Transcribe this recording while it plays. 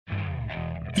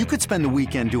You could spend the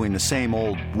weekend doing the same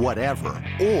old whatever,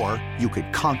 or you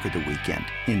could conquer the weekend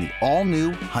in the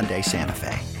all-new Hyundai Santa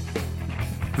Fe.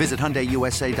 Visit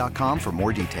HyundaiUSA.com for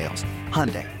more details.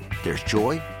 Hyundai, there's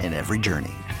joy in every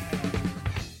journey.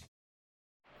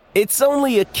 It's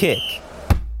only a kick,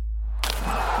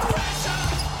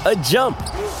 a jump,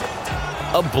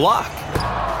 a block.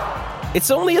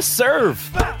 It's only a serve.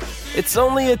 It's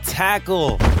only a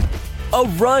tackle, a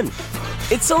run.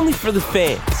 It's only for the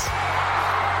fans.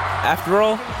 After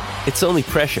all, it's only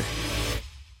pressure.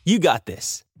 You got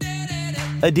this.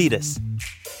 Adidas.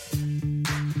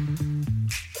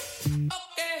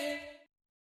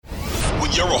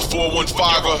 When you're a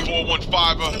 415er,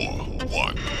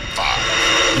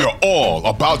 you're all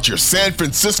about your San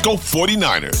Francisco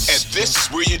 49ers. And this is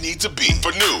where you need to be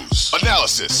for news,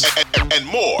 analysis, and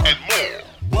more.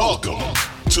 Welcome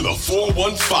to the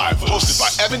 415ers, hosted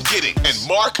by Evan Giddings and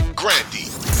Mark Grandy.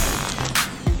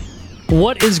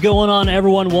 What is going on,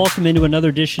 everyone? Welcome into another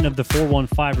edition of the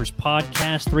 415ers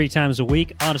podcast, 3 times a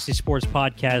week, Odyssey Sports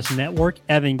Podcast Network.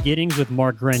 Evan Giddings with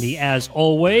Mark Grandy, as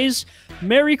always.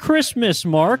 Merry Christmas,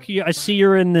 Mark. I see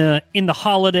you're in the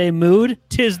holiday mood.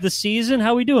 'Tis the season.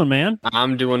 How we doing, man?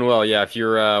 I'm doing well. Yeah, if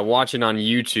you're watching on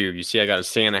YouTube, you see I got a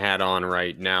Santa hat on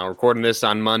right now. Recording this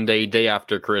on Monday, day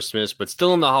after Christmas, but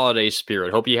still in the holiday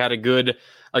spirit. Hope you had a good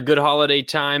holiday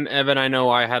time. Evan, I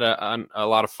know I had a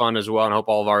lot of fun as well, and I hope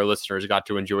all of our listeners got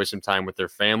to enjoy some time with their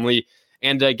family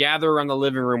and gather around the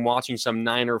living room watching some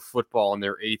Niner football in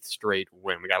their 8th straight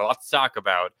win. We got a lot to talk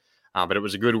about, but it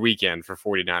was a good weekend for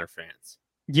 49er fans.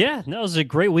 Yeah, that was a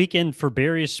great weekend for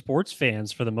various sports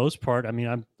fans for the most part. I mean,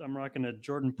 I'm rocking a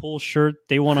Jordan Poole shirt.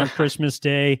 They won on Christmas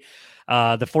Day.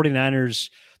 The 49ers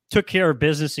took care of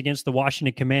business against the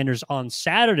Washington Commanders on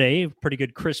Saturday. Pretty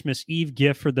good Christmas Eve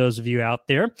gift for those of you out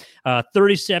there.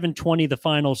 37-20, the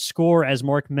final score. As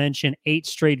Mark mentioned, 8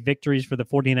 straight victories for the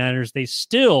 49ers. They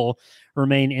still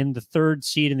remain in the 3rd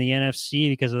seed in the NFC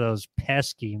because of those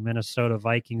pesky Minnesota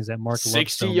Vikings that Mark loves so much.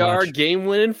 60-yard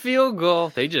game-winning field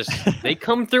goal. They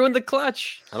come through in the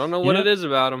clutch. I don't know what it is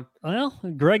about them. Well,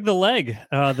 Greg the Leg,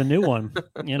 the new one.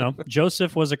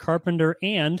 Joseph was a carpenter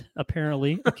and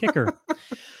apparently a kicker.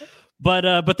 But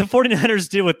the 49ers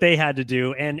did what they had to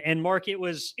do. And Mark, it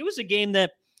was a game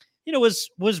that,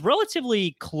 was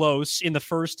relatively close in the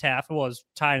first half. It was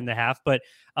tied in the half, but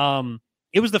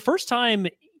it was the first time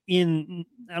in,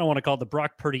 I don't want to call it the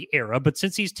Brock Purdy era, but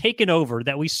since he's taken over,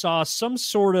 that we saw some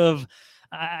sort of,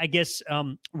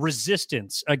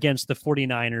 resistance against the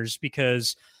 49ers,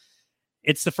 because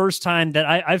it's the first time that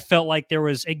I felt like there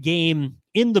was a game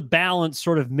in the balance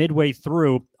sort of midway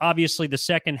through. Obviously, the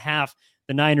second half,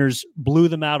 the Niners blew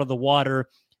them out of the water.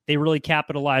 They really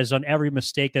capitalized on every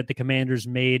mistake that the Commanders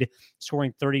made,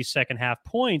 scoring 30 second half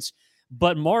points.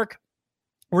 But Mark,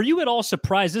 were you at all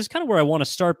surprised? This is kind of where I want to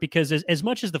start, because as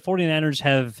much as the 49ers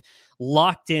have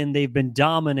locked in, they've been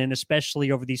dominant,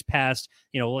 especially over these past,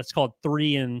 let's call it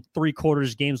 3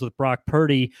 3/4 games with Brock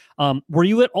Purdy. Were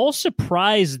you at all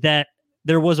surprised that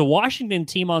there was a Washington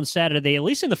team on Saturday, at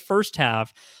least in the first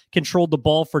half, controlled the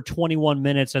ball for 21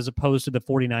 minutes as opposed to the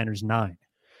 49ers 9?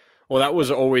 Well, that was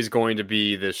always going to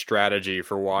be the strategy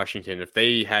for Washington. If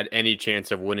they had any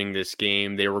chance of winning this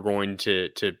game, they were going to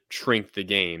shrink the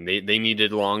game. They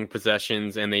needed long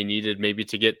possessions, and they needed maybe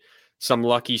to get some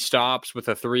lucky stops with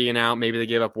a 3 and out. Maybe they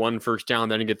gave up 1 first down,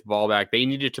 then to get the ball back. They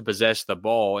needed to possess the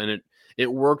ball, and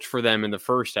it worked for them in the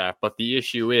first half. But the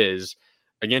issue is,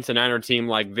 against a Niner team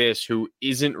like this, who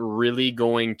isn't really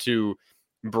going to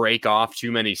break off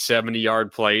too many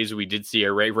 70-yard plays. We did see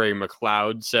a Ray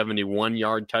McLeod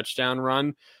 71-yard touchdown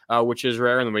run, which is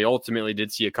rare. And then we ultimately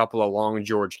did see a couple of long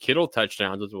George Kittle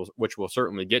touchdowns, which we'll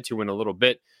certainly get to in a little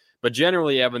bit. But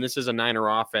generally, Evan, this is a Niner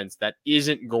offense that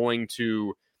isn't going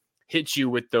to hit you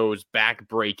with those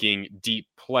back-breaking deep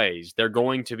plays. They're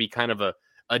going to be kind of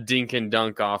a dink and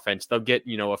dunk offense. They'll get, a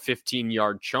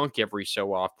 15-yard chunk every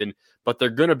so often, but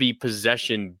they're going to be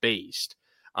possession-based.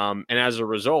 And as a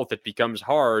result, it becomes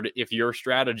hard if your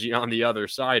strategy on the other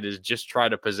side is just try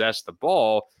to possess the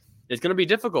ball. It's going to be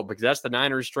difficult because that's the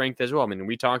Niners' strength as well. I mean,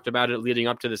 we talked about it leading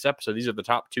up to this episode. These are the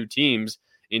top 2 teams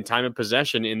in time of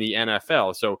possession in the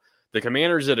NFL. So the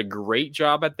Commanders did a great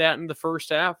job at that in the first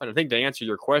half. And I think to answer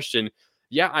your question,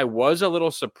 yeah, I was a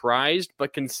little surprised,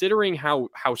 but considering how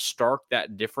stark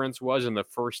that difference was in the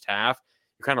first half,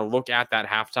 you kind of look at that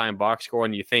halftime box score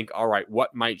and you think, all right,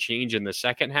 what might change in the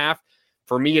second half?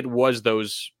 For me, it was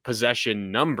those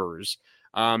possession numbers.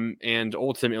 And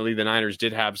ultimately, the Niners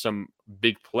did have some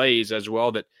big plays as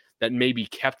well that maybe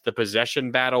kept the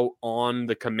possession battle on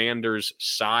the Commanders'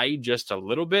 side just a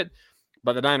little bit.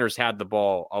 But the Niners had the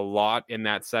ball a lot in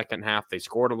that second half. They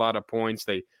scored a lot of points.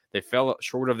 They They fell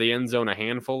short of the end zone a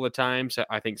handful of times.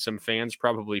 I think some fans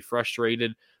probably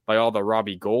frustrated by all the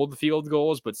Robbie Gould field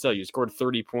goals, but still, you scored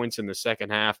 30 points in the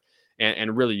second half,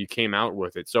 and really you came out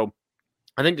with it. So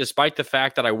I think despite the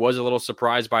fact that I was a little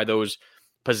surprised by those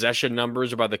possession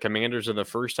numbers by the Commanders in the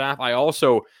first half, I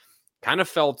also kind of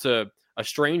felt a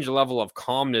strange level of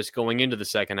calmness going into the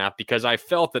second half, because I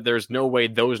felt that there's no way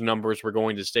those numbers were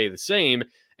going to stay the same.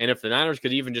 And if the Niners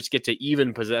could even just get to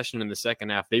even possession in the second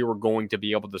half, they were going to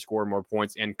be able to score more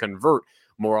points and convert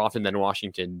more often than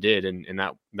Washington did. And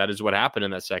that is what happened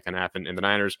in that second half. And the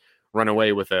Niners run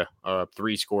away with a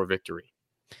 3-score victory.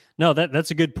 No, that's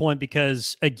a good point,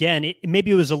 because, again, maybe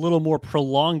it was a little more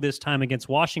prolonged this time against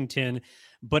Washington,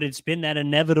 but it's been that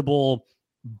inevitable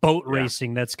boat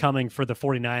racing that's coming for the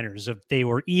 49ers. If they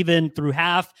were even through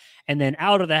half, and then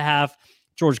out of the half,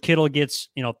 George Kittle gets,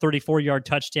 34-yard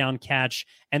touchdown catch.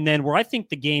 And then where I think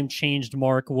the game changed,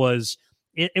 Mark, was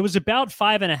it was about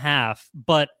 5.5,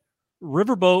 but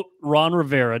Riverboat Ron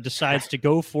Rivera decides to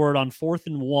go for it on 4th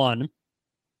and 1,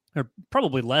 or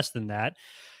probably less than that,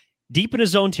 deep in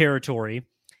his own territory,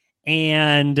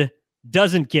 and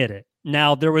doesn't get it.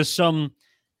 Now, there was some,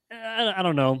 I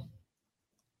don't know,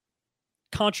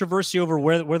 controversy over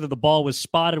whether the ball was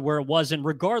spotted, where it wasn't.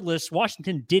 Regardless,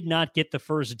 Washington did not get the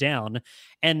first down.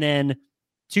 And then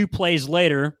 2 plays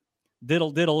later,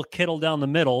 diddle, Kittle down the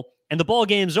middle, and the ball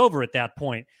game's over at that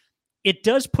point. It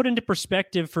does put into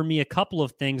perspective for me a couple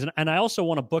of things, and I also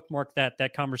want to bookmark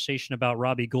that conversation about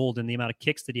Robbie Gould and the amount of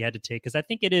kicks that he had to take, because I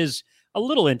think it is a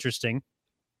little interesting.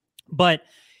 But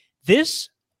this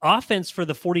offense for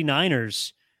the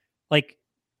 49ers, like,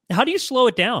 how do you slow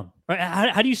it down?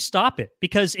 How do you stop it?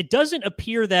 Because it doesn't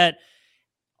appear that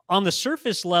on the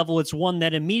surface level, it's one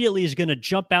that immediately is going to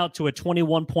jump out to a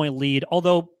 21-point lead,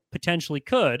 although potentially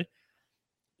could.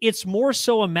 It's more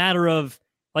so a matter of,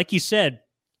 like you said,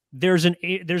 there's an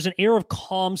air of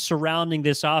calm surrounding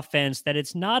this offense, that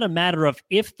it's not a matter of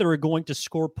if they're going to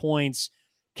score points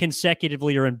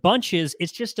consecutively or in bunches.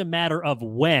 It's just a matter of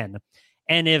when.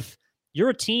 And if you're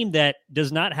a team that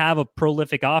does not have a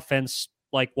prolific offense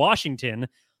like Washington,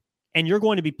 and you're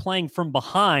going to be playing from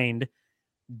behind,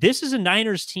 this is a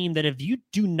Niners team that if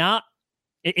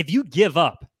you give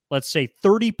up, let's say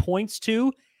 30 points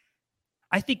to,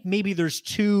 I think maybe there's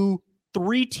 2-3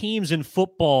 teams in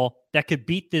football that could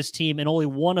beat this team, and only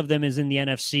one of them is in the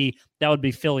NFC. That would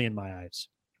be Philly in my eyes.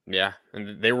 Yeah,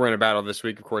 and they were in a battle this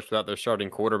week, of course, without their starting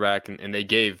quarterback, and they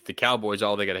gave the Cowboys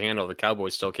all they could handle. The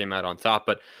Cowboys still came out on top,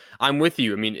 but I'm with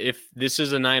you. I mean, if this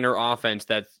is a Niner offense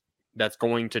that's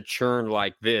going to churn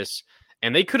like this,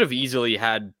 and they could have easily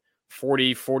had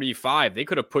 40, 45. They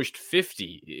could have pushed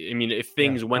 50. I mean, if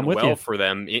things went well for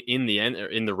them in the end,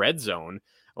 in the red zone.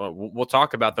 We'll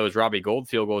talk about those Robbie Gould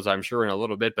field goals, I'm sure, in a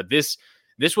little bit, but this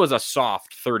was a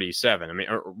soft 37. I mean,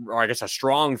 or I guess a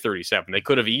strong 37. They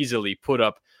could have easily put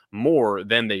up more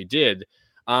than they did.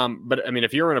 But I mean,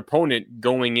 if you're an opponent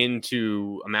going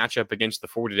into a matchup against the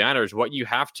 49ers, what you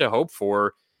have to hope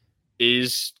for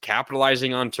is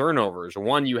capitalizing on turnovers.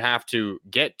 1, you have to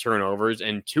get turnovers,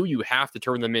 and 2, you have to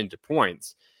turn them into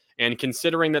points. And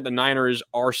considering that the Niners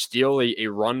are still a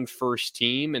run-first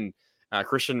team, and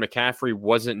Christian McCaffrey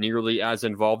wasn't nearly as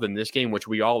involved in this game, which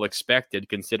we all expected,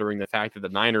 considering the fact that the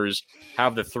Niners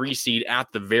have the 3 seed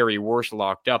at the very worst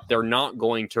locked up, they're not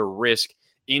going to risk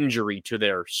injury to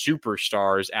their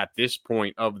superstars at this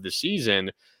point of the season.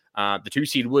 The 2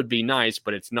 seed would be nice,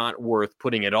 but it's not worth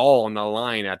putting it all on the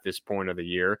line at this point of the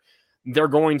year. They're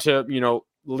going to,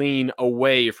 lean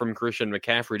away from Christian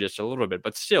McCaffrey just a little bit,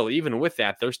 but still, even with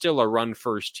that, they're still a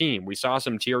run-first team. We saw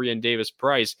some Tyrion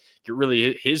Davis-Price get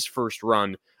really his first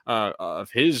run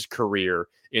of his career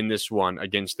in this one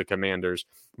against the Commanders.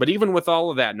 But even with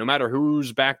all of that, no matter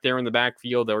who's back there in the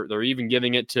backfield, they're even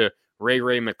giving it to Ray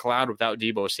McLeod without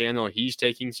Deebo Samuel. He's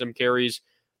taking some carries.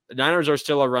 The Niners are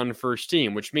still a run-first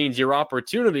team, which means your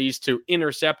opportunities to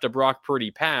intercept a Brock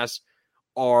Purdy pass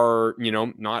are,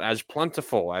 not as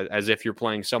plentiful as if you're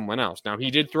playing someone else. Now,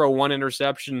 he did throw 1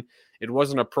 interception. It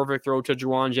wasn't a perfect throw to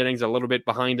Juwan Jennings, a little bit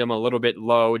behind him, a little bit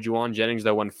low. Juwan Jennings,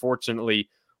 though, unfortunately,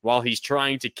 while he's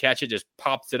trying to catch it, just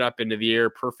pops it up into the air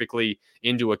perfectly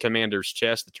into a Commander's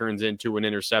chest that turns into an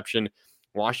interception.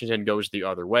 Washington goes the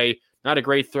other way. Not a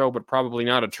great throw, but probably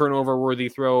not a turnover-worthy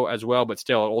throw as well, but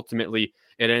still, ultimately,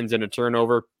 it ends in a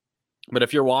turnover. But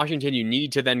if you're Washington, you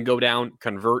need to then go down,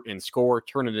 convert, and score,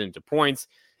 turn it into points.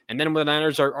 And then when the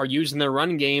Niners are using their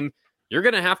run game, you're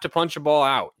going to have to punch a ball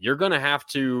out. You're going to have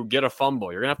to get a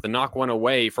fumble. You're going to have to knock one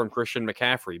away from Christian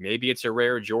McCaffrey. Maybe it's a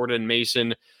rare Jordan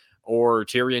Mason or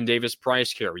Tyrion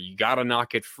Davis-Price carry. You got to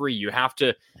knock it free. You have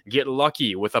to get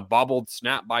lucky with a bobbled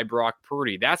snap by Brock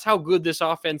Purdy. That's how good this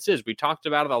offense is. We talked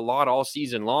about it a lot all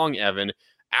season long, Evan.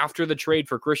 After the trade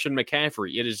for Christian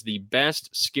McCaffrey, it is the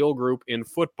best skill group in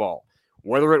football.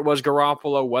 Whether it was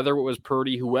Garoppolo, whether it was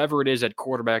Purdy, whoever it is at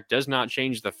quarterback does not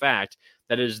change the fact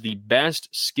that it is the best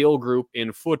skill group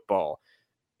in football.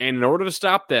 And in order to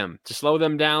stop them, to slow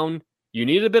them down, you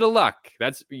need a bit of luck.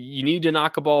 You need to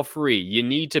knock a ball free. You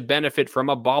need to benefit from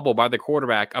a bobble by the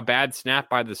quarterback, a bad snap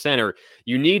by the center.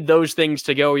 You need those things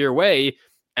to go your way.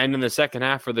 And in the second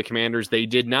half for the Commanders, they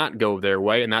did not go their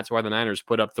way, and that's why the Niners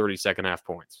put up 30 second half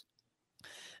points.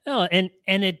 Oh, and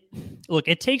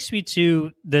it takes me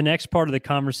to the next part of the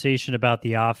conversation about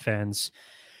the offense,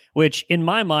 which in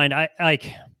my mind, I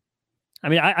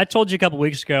told you a couple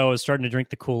weeks ago I was starting to drink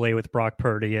the Kool-Aid with Brock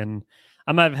Purdy, and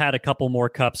I might have had a couple more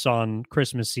cups on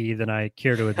Christmas Eve than I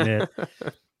care to admit.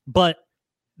 But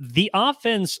the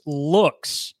offense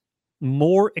looks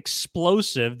more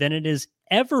explosive than it has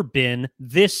ever been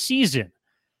this season.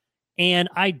 And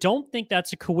I don't think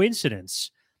that's a coincidence.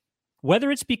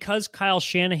 Whether it's because Kyle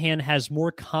Shanahan has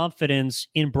more confidence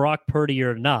in Brock Purdy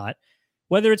or not,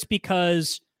 whether it's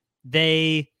because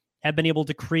they have been able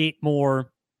to create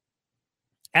more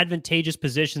advantageous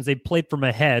positions, they've played from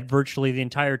ahead virtually the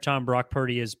entire time Brock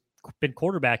Purdy has been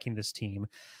quarterbacking this team.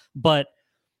 But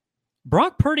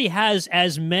Brock Purdy has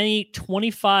as many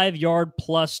 25-yard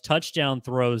plus touchdown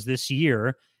throws this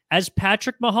year as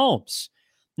Patrick Mahomes.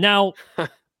 Now,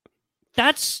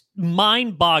 that's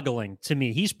mind-boggling to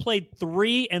me. He's played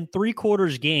 3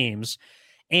 3/4 games,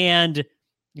 and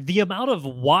the amount of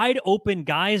wide-open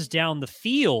guys down the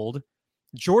field,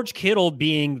 George Kittle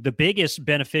being the biggest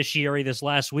beneficiary this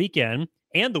last weekend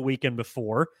and the weekend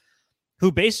before,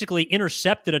 who basically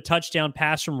intercepted a touchdown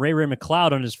pass from Ray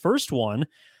McCloud on his first one.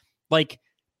 Like,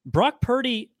 Brock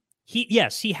Purdy, he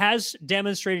has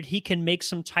demonstrated he can make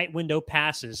some tight window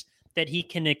passes, that he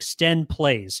can extend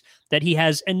plays, that he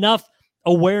has enough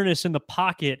awareness in the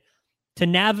pocket to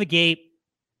navigate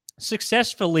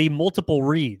successfully multiple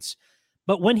reads.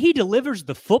 But when he delivers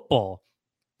the football,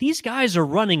 these guys are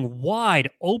running wide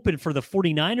open for the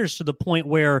 49ers to the point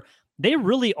where they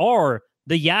really are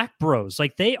the Yak Bros.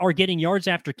 Like, they are getting yards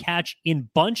after catch in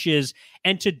bunches.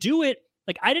 And to do it,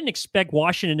 like, I didn't expect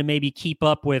Washington to maybe keep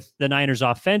up with the Niners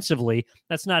offensively.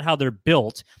 That's not how they're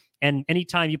built. And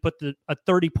anytime you put a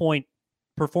 30-point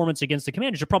performance against the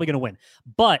Commanders, you're probably going to win.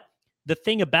 But the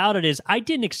thing about it is, I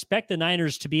didn't expect the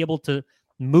Niners to be able to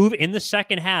move in the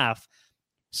second half,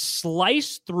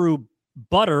 slice through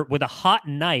butter with a hot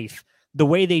knife the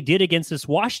way they did against this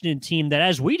Washington team that,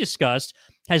 as we discussed,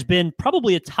 has been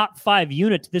probably a top 5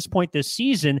 unit to this point this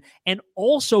season, and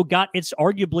also got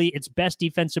arguably its best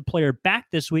defensive player back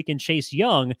this week in Chase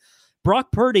Young.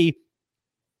 Brock Purdy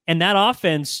and that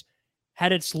offense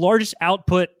had its largest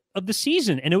output of the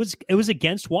season, and it was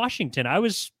against Washington. I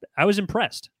was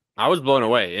impressed. I was blown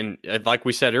away. And like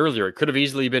we said earlier, it could have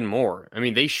easily been more. I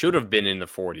mean, they should have been in the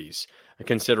 40s,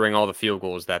 considering all the field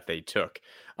goals that they took.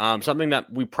 Something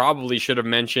that we probably should have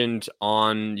mentioned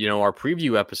on, our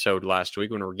preview episode last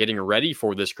week when we were getting ready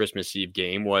for this Christmas Eve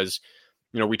game was,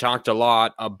 we talked a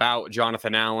lot about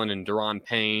Jonathan Allen and Daron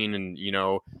Payne and,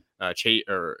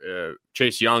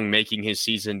 Chase Young making his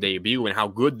season debut and how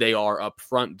good they are up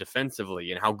front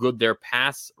defensively and how good their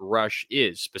pass rush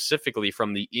is, specifically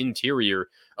from the interior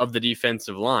of the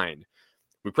defensive line.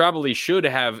 We probably should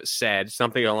have said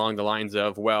something along the lines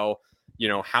of, well,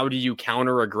 how do you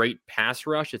counter a great pass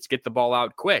rush? It's get the ball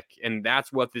out quick. And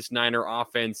that's what this Niner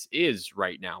offense is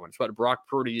right now. And it's what Brock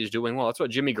Purdy is doing well. That's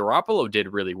what Jimmy Garoppolo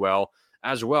did really well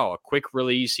as well. A quick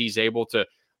release. He's able to,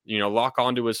 lock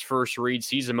onto his first read,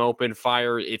 sees him open,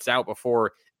 fire. It's out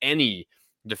before any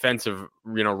defensive,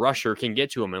 rusher can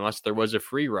get to him unless there was a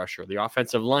free rusher. The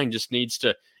offensive line just needs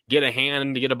to get a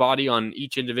hand, to get a body on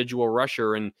each individual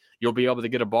rusher, and you'll be able to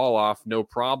get a ball off, no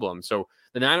problem. So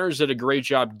the Niners did a great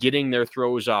job getting their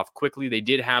throws off quickly. They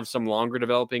did have some longer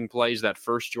developing plays. That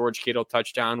first George Kittle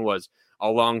touchdown was a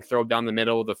long throw down the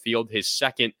middle of the field. His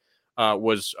second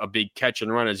was a big catch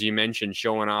and run, as you mentioned,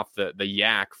 showing off the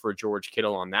yak for George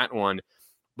Kittle on that one.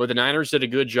 But the Niners did a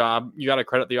good job. You got to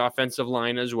credit the offensive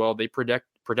line as well. They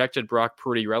protected Brock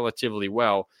Purdy relatively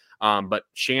well. But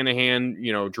Shanahan,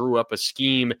 drew up a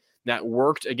scheme that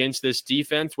worked against this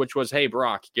defense, which was, hey,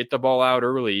 Brock, get the ball out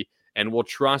early, and we'll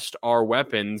trust our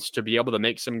weapons to be able to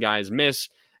make some guys miss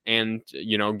and,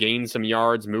 gain some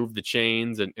yards, move the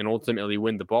chains, and ultimately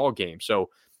win the ball game. So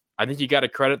I think you got to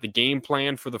credit the game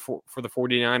plan for the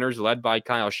 49ers led by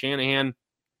Kyle Shanahan.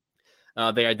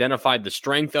 They identified the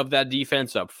strength of that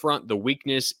defense up front. The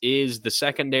weakness is the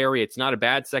secondary. It's not a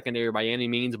bad secondary by any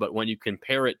means, but when you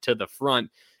compare it to the front,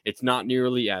 it's not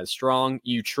nearly as strong.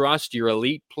 You trust your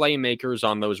elite playmakers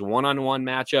on those one-on-one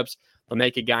matchups. They'll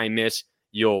make a guy miss.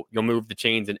 You'll move the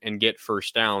chains and get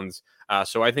first downs.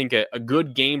 So I think a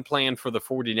good game plan for the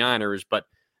 49ers, but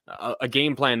a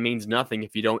game plan means nothing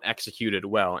if you don't execute it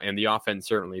well, and the offense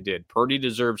certainly did. Purdy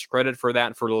deserves credit for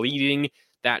that, for leading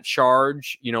that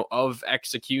charge, of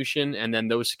execution, and then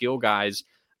those skill guys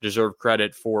deserve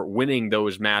credit for winning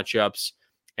those matchups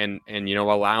and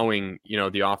allowing,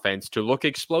 the offense to look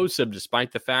explosive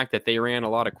despite the fact that they ran a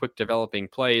lot of quick developing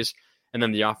plays, and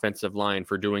then the offensive line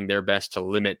for doing their best to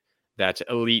limit that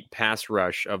elite pass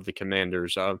rush of the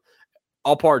Commanders.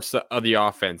 All parts of the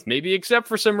offense, maybe except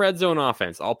for some red zone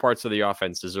offense, all parts of the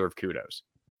offense deserve kudos.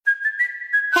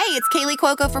 Hey, it's Kaylee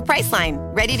Cuoco for Priceline.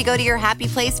 Ready to go to your happy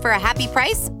place for a happy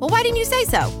price? Well, why didn't you say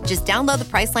so? Just download the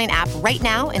Priceline app right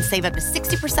now and save up to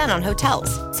 60% on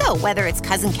hotels. So whether it's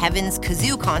Cousin Kevin's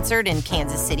Kazoo Concert in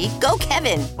Kansas City, go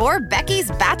Kevin, or Becky's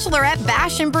Bachelorette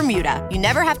Bash in Bermuda, you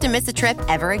never have to miss a trip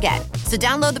ever again. So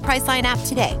download the Priceline app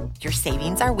today. Your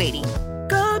savings are waiting.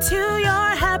 Go to your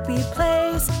happy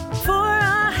place for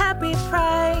a happy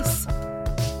price.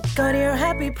 Go to your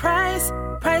happy price,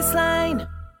 Priceline.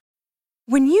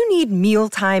 When you need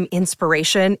mealtime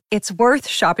inspiration, it's worth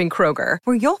shopping Kroger,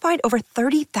 where you'll find over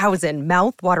 30,000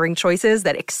 mouth-watering choices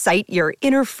that excite your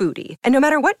inner foodie. And no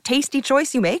matter what tasty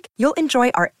choice you make, you'll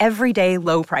enjoy our everyday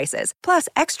low prices, plus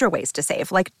extra ways to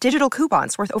save, like digital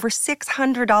coupons worth over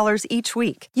 $600 each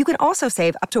week. You can also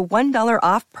save up to $1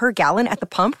 off per gallon at the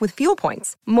pump with fuel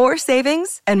points. More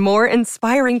savings and more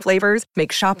inspiring flavors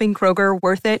make shopping Kroger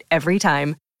worth it every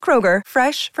time. Kroger,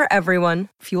 fresh for everyone.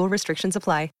 Fuel restrictions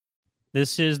apply.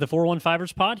 This is the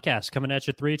 415ers podcast coming at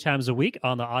you 3 times a week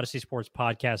on the Odyssey Sports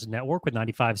Podcast Network with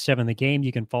 95.7 The Game.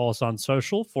 You can follow us on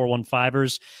social,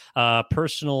 415ers,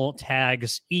 personal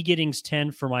tags,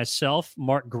 eGittings10 for myself,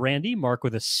 Mark Grandy, Mark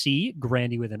with a C,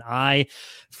 Grandy with an I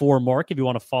for Mark. If you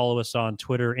want to follow us on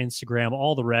Twitter, Instagram,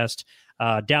 all the rest,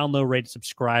 download, rate,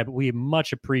 subscribe. We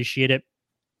much appreciate it.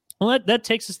 Well, that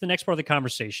takes us to the next part of the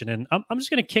conversation, and I'm just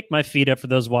going to kick my feet up for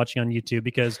those watching on YouTube,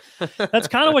 because that's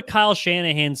kind of what Kyle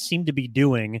Shanahan seemed to be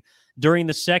doing during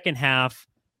the second half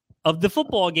of the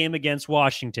football game against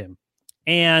Washington.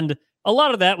 And a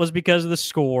lot of that was because of the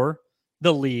score,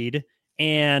 the lead,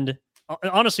 and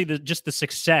honestly, just the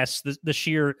success, the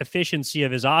sheer efficiency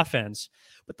of his offense.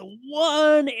 But the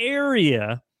one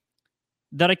area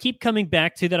that I keep coming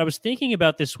back to that I was thinking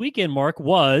about this weekend, Mark,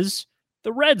 was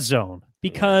the red zone,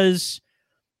 because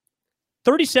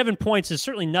 37 points is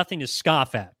certainly nothing to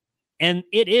scoff at. And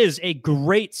it is a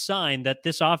great sign that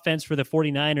this offense for the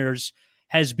 49ers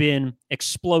has been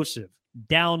explosive,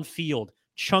 downfield,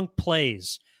 chunk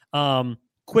plays,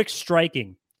 quick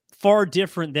striking, far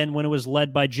different than when it was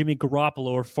led by Jimmy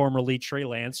Garoppolo or formerly Trey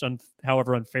Lance,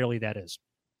 however unfairly that is.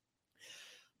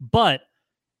 But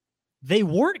they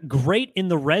weren't great in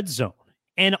the red zone.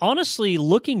 And honestly,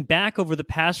 looking back over the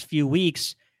past few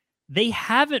weeks, they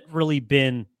haven't really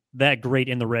been that great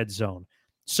in the red zone.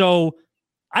 So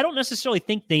I don't necessarily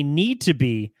think they need to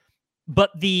be, but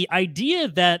the idea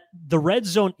that the red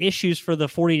zone issues for the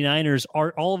 49ers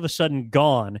are all of a sudden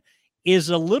gone is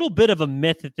a little bit of a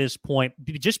myth at this point,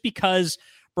 just because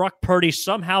Brock Purdy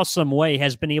somehow, some way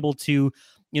has been able to,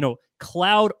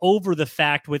 cloud over the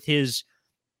fact with his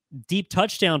deep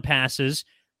touchdown passes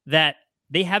that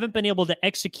they haven't been able to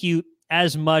execute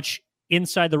as much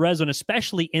inside the red zone,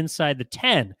 especially inside the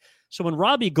 10. So when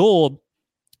Robbie Gould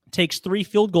takes 3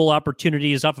 field goal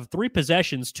opportunities off of 3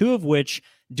 possessions, 2 of which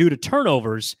due to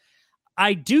turnovers,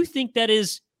 I do think that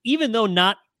is, even though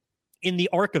not in the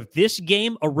arc of this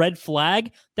game, a red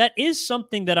flag, that is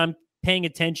something that I'm paying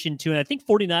attention to, and I think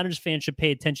 49ers fans should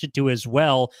pay attention to as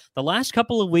well. The last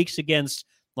couple of weeks against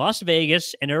Las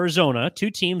Vegas and Arizona, 2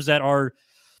 teams that are,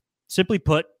 simply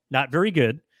put, not very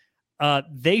good,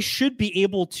 they should be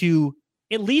able to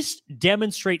at least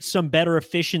demonstrate some better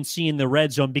efficiency in the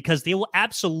red zone, because they will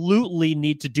absolutely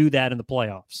need to do that in the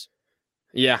playoffs.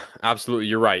 Yeah, absolutely.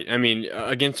 You're right. I mean,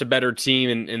 against a better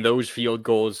team, and those field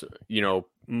goals,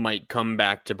 might come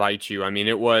back to bite you. I mean,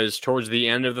 it was towards the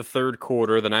end of the third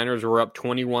quarter. The Niners were up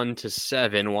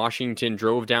 21-7. Washington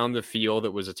drove down the field.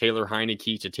 It was a Taylor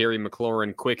Heineke to Terry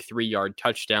McLaurin quick 3-yard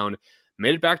touchdown.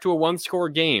 Made it back to a 1-score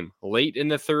game late in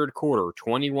the third quarter,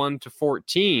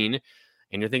 21-14.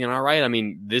 And you're thinking, all right, I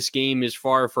mean, this game is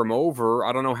far from over.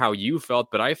 I don't know how you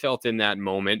felt, but I felt in that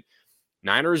moment,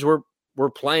 Niners were were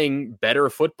playing better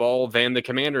football than the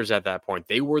Commanders at that point.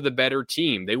 They were the better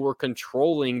team. They were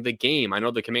controlling the game. I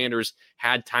know the Commanders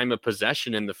had time of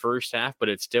possession in the first half, but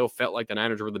it still felt like the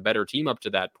Niners were the better team up to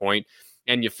that point.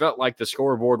 And you felt like the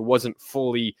scoreboard wasn't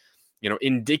fully,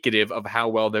 indicative of how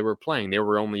well they were playing. They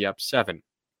were only up 7.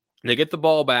 They get the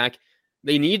ball back.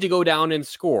 They need to go down and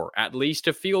score at least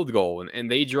a field goal.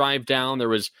 And they drive down. There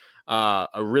was a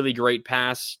really great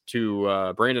pass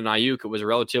to Brandon Ayuk. It was a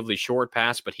relatively short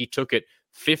pass, but he took it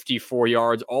 54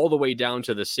 yards all the way down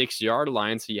to the 6-yard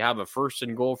line. So you have a 1st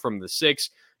and goal from the 6.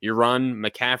 You run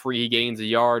McCaffrey, he gains a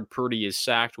yard. Purdy is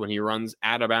sacked when he runs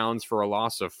out of bounds for a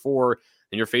loss of 4.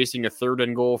 Then you're facing a 3rd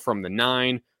and goal from the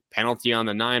 9. Penalty on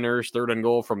the Niners. 3rd and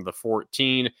goal from the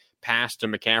 14. Pass to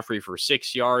McCaffrey for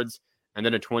 6 yards. And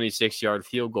then a 26-yard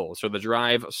field goal. So the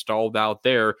drive stalled out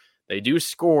there. They do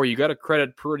score. You got to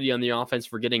credit Purdy on the offense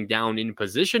for getting down in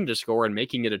position to score and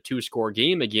making it a 2-score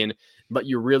game again, but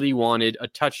you really wanted a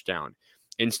touchdown.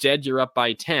 Instead, you're up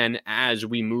by 10 as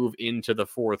we move into the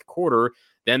 4th quarter.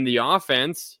 Then the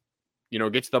offense,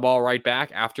 gets the ball right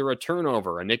back after a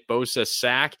turnover. A Nick Bosa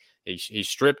sack. He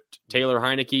stripped Taylor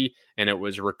Heineke, and it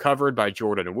was recovered by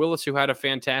Jordan Willis, who had a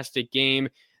fantastic game.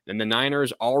 And the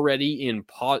Niners already in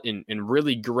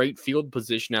really great field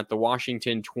position at the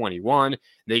Washington 21.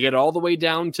 They get all the way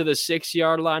down to the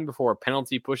 6-yard line before a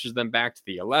penalty pushes them back to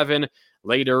the 11.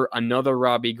 Later, another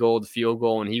Robbie Gould field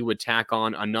goal, and he would tack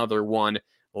on another one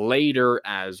later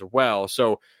as well.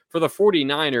 So for the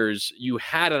 49ers, you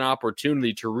had an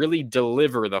opportunity to really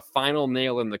deliver the final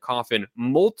nail in the coffin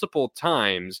multiple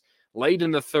times late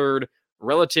in the 3rd,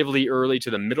 relatively early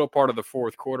to the middle part of the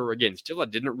 4th quarter. Again, still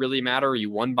it didn't really matter. You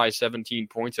won by 17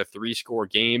 points, a 3-score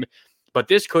game. But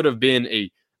this could have been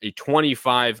a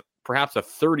 25, perhaps a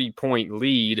 30-point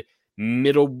lead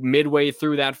midway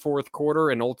through that 4th quarter.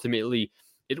 And ultimately,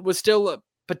 it was still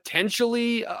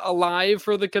potentially alive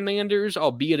for the Commanders,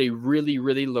 albeit a really,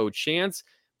 really low chance.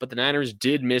 But the Niners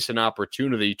did miss an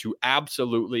opportunity to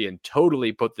absolutely and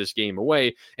totally put this game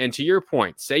away. And to your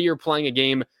point, say you're playing a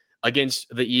game against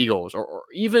the Eagles or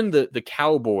even the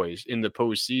Cowboys in the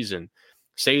postseason.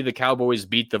 Say the Cowboys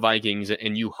beat the Vikings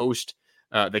and you host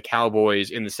the Cowboys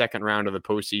in the 2nd round of the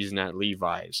postseason at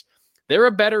Levi's. They're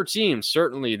a better team,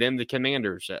 certainly, than the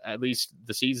Commanders. At least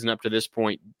the season up to this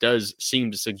point does seem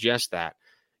to suggest that.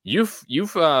 You've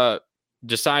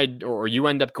decide or you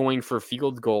end up going for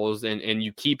field goals and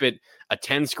you keep it a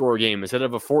 10-score game instead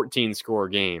of a 14-score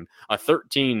game, a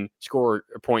 13-score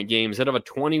point game instead of a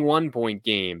 21-point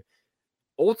game.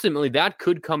 Ultimately, that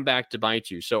could come back to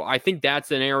bite you. So I think that's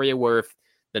an area where if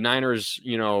the Niners,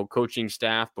 coaching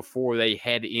staff, before they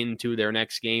head into their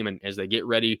next game and as they get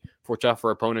ready for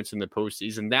tougher opponents in the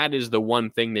postseason, that is the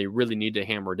one thing they really need to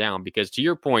hammer down. Because to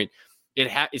your point,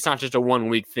 it's not just a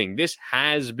 1-week thing. This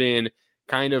has been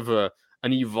kind of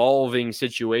an evolving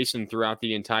situation throughout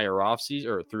the entire offseason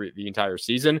or through the entire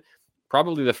season.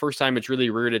 Probably the first time it's really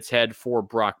reared its head for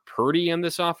Brock Purdy in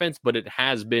this offense, but it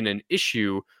has been an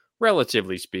issue,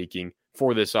 relatively speaking,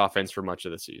 for this offense for much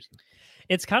of the season.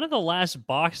 It's kind of the last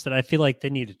box that I feel like they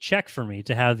need to check for me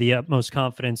to have the utmost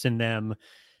confidence in them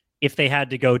if they had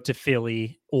to go to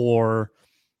Philly, or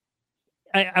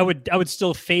I would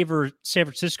still favor San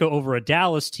Francisco over a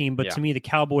Dallas team, but to me, the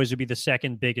Cowboys would be the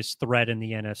 2nd biggest threat in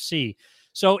the NFC.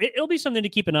 So it'll be something to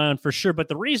keep an eye on for sure. But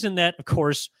the reason that, of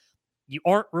course, you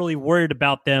aren't really worried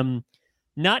about them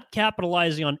not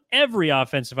capitalizing on every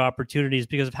offensive opportunity is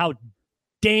because of how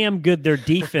damn good their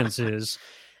defense is.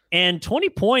 And 20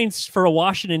 points for a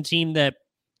Washington team that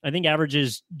I think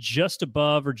averages just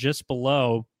above or just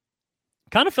below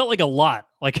kind of felt like a lot.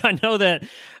 Like I know that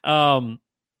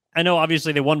I know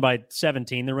obviously they won by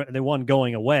 17. They won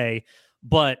going away,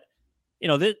 but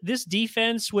this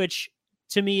defense, which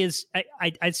to me is,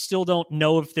 I still don't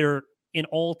know if they're in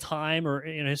all time or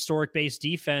in a historic based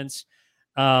defense.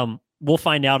 We'll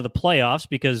find out in the playoffs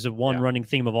because of one running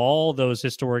theme of all those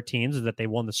historic teams is that they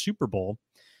won the Super Bowl.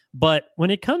 But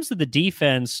when it comes to the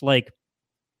defense, like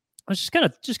I was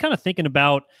just kind of thinking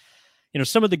about,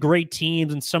 some of the great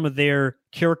teams and some of their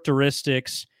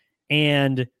characteristics.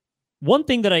 And one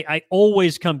thing that I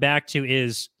always come back to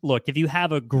is, look, if you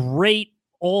have a great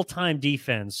all-time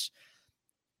defense,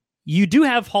 you do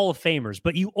have Hall of Famers,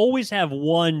 but you always have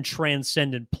one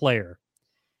transcendent player.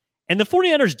 And the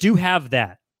 49ers do have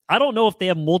that. I don't know if they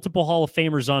have multiple Hall of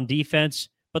Famers on defense,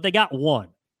 but they got one.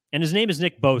 And his name is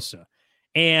Nick Bosa.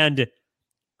 And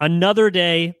another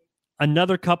day,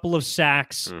 another couple of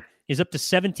sacks. He's up to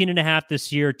 17.5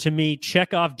 this year. To me,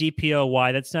 check off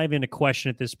DPOY. That's not even a question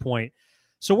at this point.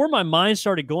 So where my mind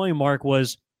started going, Mark,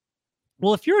 was,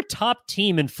 well, if you're a top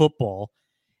team in football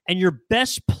and your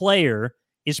best player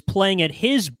is playing at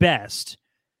his best,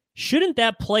 shouldn't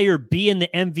that player be in the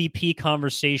MVP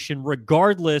conversation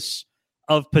regardless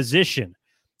of position?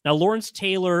 Now, Lawrence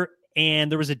Taylor,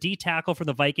 and there was a D tackle from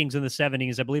the Vikings in the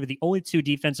 70s, I believe, are the only two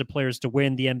defensive players to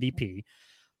win the MVP.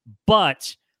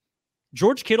 But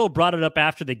George Kittle brought it up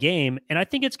after the game, and I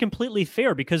think it's completely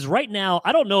fair because right now,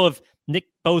 I don't know if Nick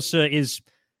Bosa is,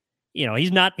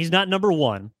 he's not number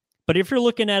one. But if you're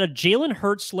looking at a Jalen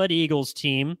Hurts-led Eagles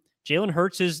team, Jalen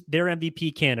Hurts is their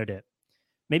MVP candidate.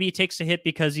 Maybe he takes a hit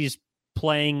because he's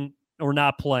playing or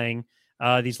not playing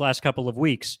these last couple of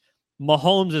weeks.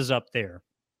 Mahomes is up there.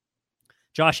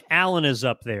 Josh Allen is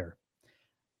up there.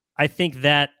 I think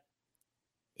that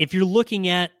if you're looking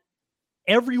at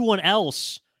everyone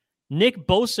else, Nick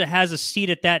Bosa has a seat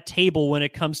at that table when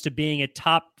it comes to being a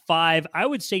top 5, I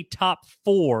would say top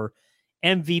 4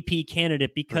 MVP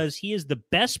candidate because he is the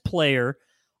best player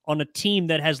on a team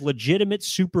that has legitimate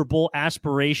Super Bowl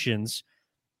aspirations.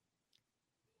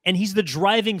 And he's the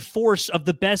driving force of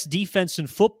the best defense in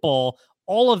football.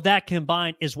 All of that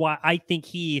combined is why I think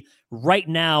he right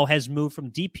now has moved from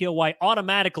DPOY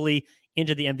automatically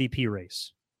into the MVP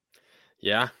race.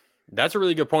 Yeah, that's a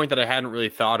really good point that I hadn't really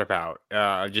thought about.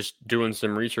 Just doing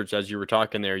some research as you were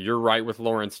talking there. You're right with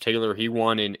Lawrence Taylor. He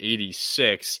won in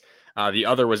 86. The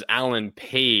other was Alan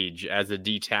Page as a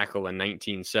D tackle in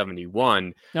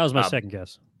 1971. That was my second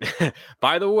guess.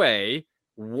 By the way,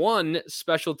 one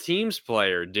special teams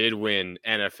player did win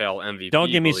NFL MVP.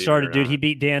 Don't get me started, dude. He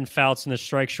beat Dan Fouts in the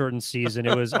strike-shortened season.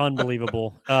 It was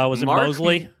unbelievable. Was it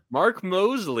Mosley? Mark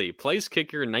Mosley, place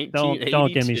kicker in 1982.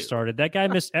 Don't get me started. That guy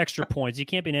missed extra points. You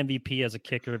can't be an MVP as a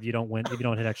kicker if you don't win, if you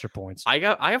don't hit extra points. I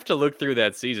have to look through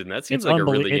that season. That seems like a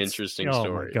really interesting story.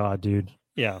 Oh my God, dude.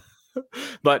 Yeah.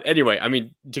 But anyway, I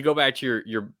mean, to go back to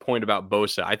your point about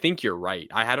Bosa, I think you're right.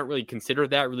 I hadn't really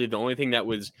considered that. Really, the only thing that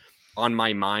was on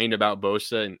my mind about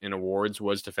Bosa in awards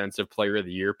was Defensive Player of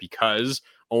the Year because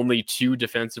only 2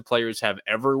 defensive players have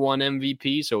ever won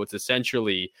MVP. So it's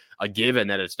essentially a given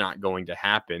that it's not going to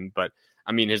happen. But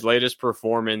I mean, his latest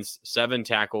performance, 7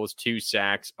 tackles, 2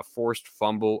 sacks, a forced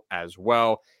fumble as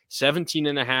well,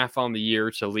 17.5 on the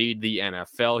year to lead the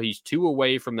NFL. He's 2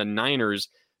 away from the Niners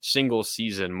single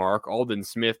season mark. Aldon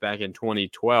Smith back in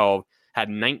 2012 had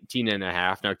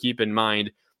 19.5. Now keep in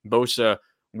mind, Bosa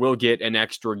will get an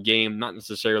extra game, not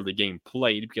necessarily game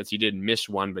played because he didn't miss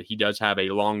one, but he does have a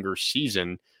longer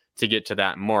season to get to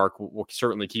that mark. We'll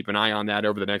certainly keep an eye on that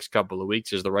over the next couple of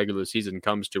weeks as the regular season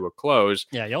comes to a close.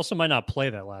 Yeah, he also might not play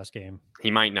that last game.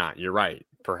 He might not. You're right.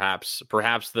 Perhaps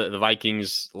the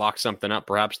Vikings lock something up.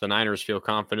 Perhaps the Niners feel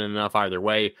confident enough either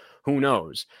way. Who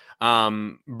knows?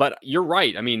 But you're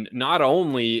right. I mean, not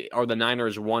only are the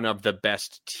Niners one of the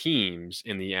best teams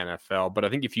in the NFL, but I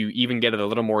think if you even get it a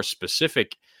little more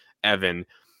specific, Evan,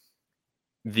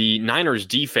 the Niners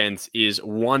defense is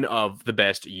one of the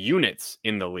best units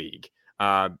in the league.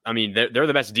 I mean, they're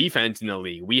the best defense in the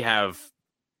league. We have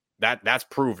that's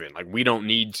proven. Like, we don't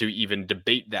need to even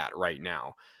debate that right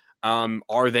now.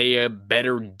 Are they a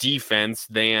better defense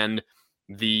than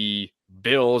the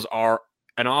Bills are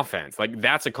an offense? Like,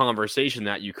 that's a conversation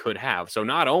that you could have. So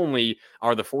not only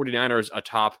are the 49ers a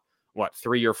top,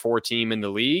 3 or 4 team in the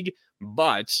league,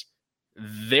 but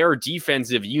their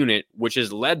defensive unit, which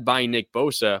is led by Nick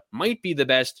Bosa, might be the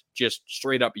best just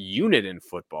straight up unit in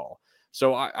football.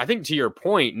 So I think to your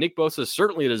point, Nick Bosa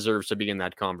certainly deserves to be in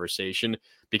that conversation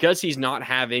because he's not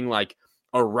having like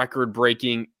a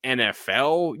record-breaking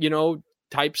NFL,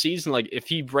 type season. Like, if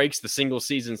he breaks the single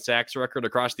season sacks record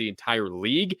across the entire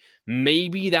league,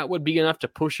 maybe that would be enough to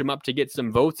push him up to get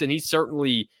some votes. And he's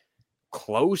certainly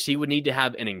close. He would need to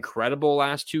have an incredible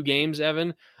last 2 games,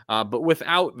 Evan. But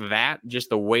without that, just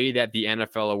the way that the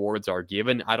NFL awards are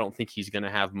given, I don't think he's going to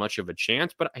have much of a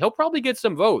chance, but he'll probably get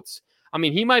some votes. I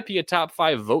mean, he might be a top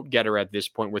 5 vote getter at this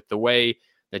point with the way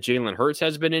that Jalen Hurts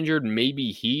has been injured.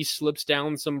 Maybe he slips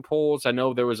down some polls. I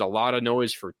know there was a lot of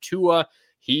noise for Tua.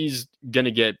 He's going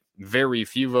to get very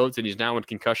few votes, and he's now in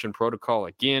concussion protocol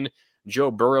again.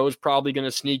 Joe Burrow is probably going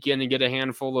to sneak in and get a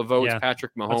handful of votes. Yeah,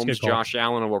 Patrick Mahomes, Josh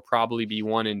Allen will probably be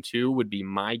 1 and 2, would be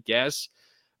my guess.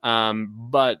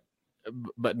 But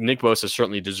Nick Bosa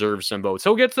certainly deserves some votes.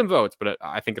 He'll get some votes, but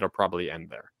I think it'll probably end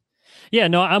there. Yeah,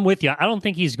 no, I'm with you. I don't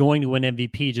think he's going to win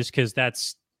MVP just because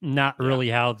that's not really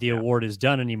how the award is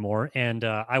done anymore. And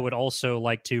I would also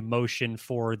like to motion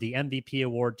for the MVP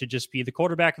award to just be the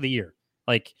quarterback of the year.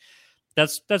 Like,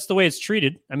 that's the way it's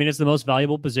treated. I mean, it's the most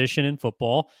valuable position in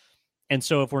football. And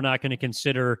so if we're not going to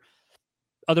consider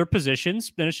other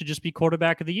positions, then it should just be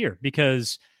quarterback of the year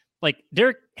because, like,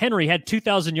 Derrick Henry had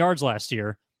 2,000 yards last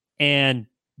year and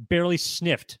barely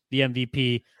sniffed the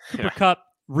MVP. Cooper Kupp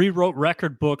rewrote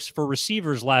record books for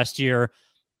receivers last year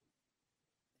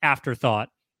afterthought.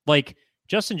 Like,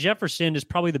 Justin Jefferson is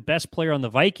probably the best player on the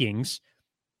Vikings,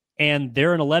 and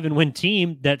they're an 11-win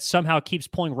team that somehow keeps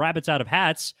pulling rabbits out of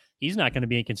hats. He's not going to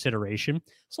be in consideration.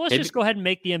 So let's just go ahead and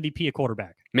make the MVP a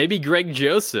quarterback. Maybe Greg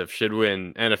Joseph should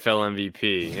win NFL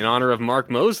MVP in honor of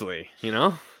Mark Mosley, you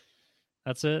know?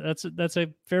 That's a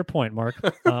fair point, Mark.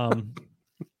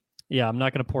 Yeah, I'm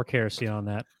not going to pour kerosene on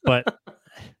that,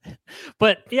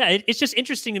 but yeah, it's just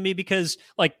interesting to me because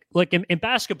like in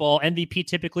basketball, MVP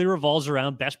typically revolves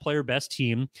around best player, best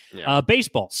team. Yeah.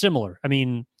 Baseball, similar. I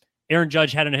mean, Aaron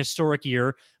Judge had an historic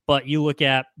year, but you look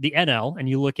at the NL and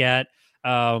you look at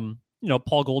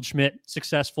Paul Goldschmidt,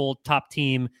 successful top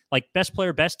team, like best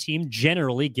player, best team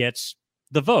generally gets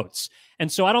the votes. And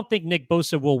so I don't think Nick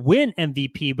Bosa will win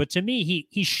MVP, but to me,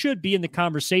 he should be in the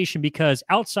conversation because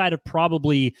outside of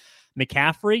probably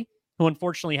McCaffrey, who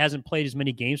unfortunately hasn't played as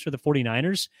many games for the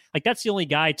 49ers, like that's the only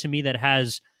guy to me that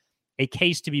has a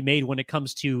case to be made when it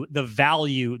comes to the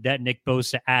value that Nick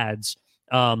Bosa adds.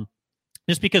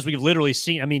 Just because we've literally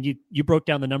seen, I mean, you broke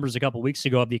down the numbers a couple weeks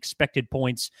ago of the expected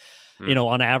points,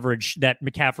 on average that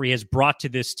McCaffrey has brought to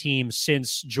this team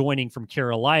since joining from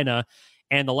Carolina.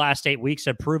 And the last 8 weeks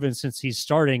have proven since he's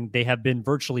starting, they have been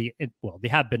they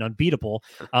have been unbeatable.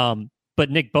 But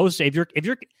Nick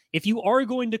Bosa, if you are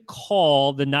going to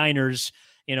call the Niners,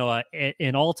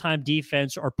 an all-time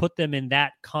defense or put them in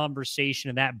that conversation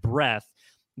and that breath,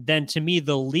 then to me,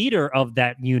 the leader of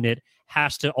that unit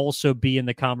has to also be in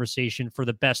the conversation for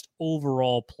the best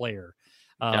overall player.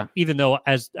 Even though,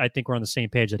 as I think we're on the same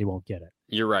page that he won't get it.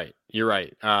 You're right.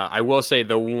 I will say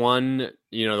the one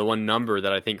number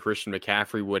that I think Christian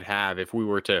McCaffrey would have if we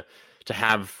were to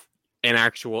have an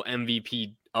actual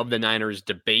MVP of the Niners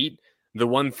debate, the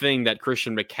one thing that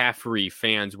Christian McCaffrey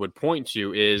fans would point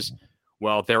to is,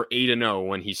 well, they're 8-0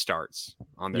 when he starts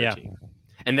on their team.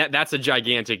 And that's a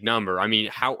gigantic number. I mean,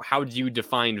 how do you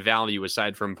define value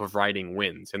aside from providing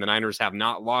wins? And the Niners have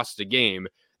not lost a game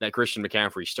that Christian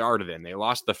McCaffrey started in. They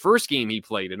lost the first game he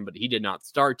played in, but he did not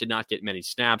start, did not get many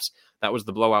snaps. That was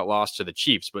the blowout loss to the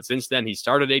Chiefs. But since then, he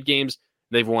started 8 games.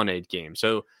 They've won 8 games.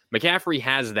 So McCaffrey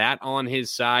has that on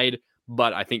his side.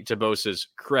 But I think to Bosa's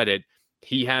credit,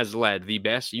 he has led the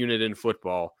best unit in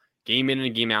football game in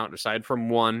and game out, aside from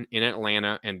one in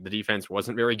Atlanta. And the defense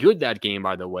wasn't very good that game,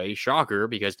 by the way. Shocker,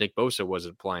 because Nick Bosa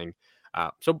wasn't playing.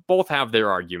 So both have their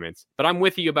arguments. But I'm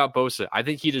with you about Bosa. I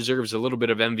think he deserves a little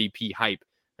bit of MVP hype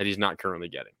that he's not currently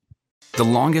getting. The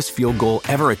longest field goal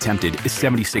ever attempted is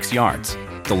 76 yards.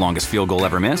 The longest field goal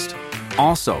ever missed?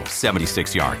 Also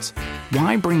 76 yards.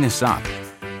 Why bring this up?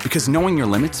 Because knowing your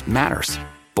limits matters,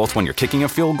 both when you're kicking a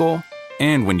field goal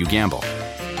and when you gamble.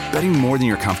 Betting more than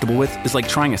you're comfortable with is like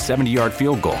trying a 70-yard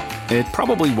field goal. It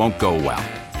probably won't go well.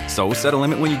 So set a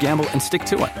limit when you gamble and stick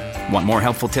to it. Want more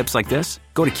helpful tips like this?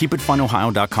 Go to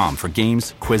keepitfunohio.com for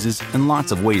games, quizzes, and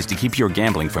lots of ways to keep your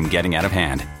gambling from getting out of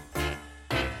hand.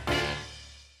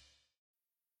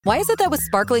 Why is it that with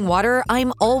sparkling water,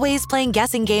 I'm always playing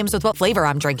guessing games with what flavor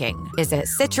I'm drinking? Is it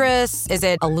citrus? Is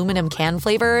it aluminum can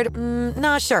flavored?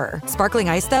 Not sure. Sparkling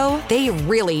ice, though, they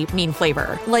really mean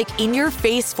flavor. Like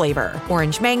in-your-face flavor.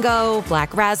 Orange mango,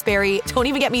 black raspberry. Don't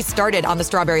even get me started on the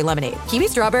strawberry lemonade. Kiwi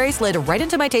Strawberry slid right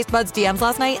into my taste buds DMs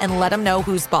last night and let them know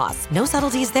who's boss. No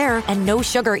subtleties there, and no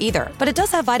sugar either. But it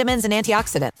does have vitamins and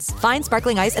antioxidants. Find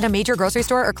Sparkling Ice at a major grocery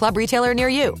store or club retailer near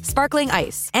you. Sparkling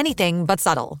Ice. Anything but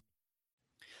subtle.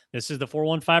 This is the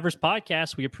 415ers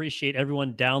podcast. We appreciate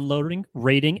everyone downloading,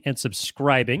 rating, and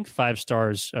subscribing. 5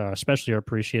 stars especially are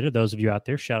appreciated. Those of you out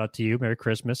there, shout out to you. Merry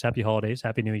Christmas, Happy Holidays,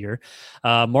 Happy New Year.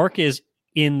 Mark is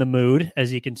in the mood,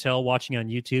 as you can tell, watching on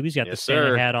YouTube. He's got the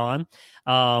Santa hat on.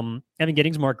 Evan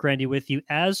Giddings, Mark Grandy with you,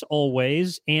 as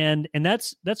always. And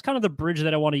that's kind of the bridge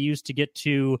that I want to use to get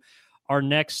to our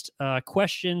next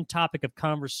question, topic of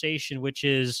conversation, which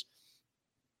is,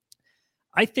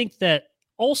 I think that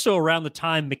also around the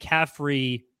time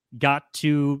McCaffrey got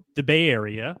to the Bay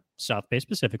Area, South Bay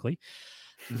specifically,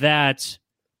 that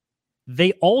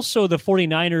the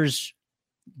 49ers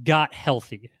got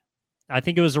healthy. I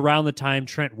think it was around the time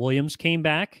Trent Williams came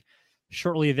back.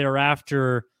 Shortly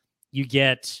thereafter, you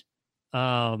get, they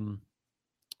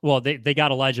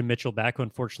got Elijah Mitchell back, who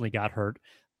unfortunately got hurt.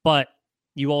 But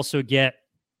you also get,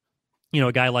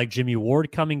 a guy like Jimmy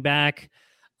Ward coming back.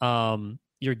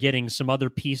 You're getting some other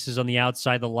pieces on the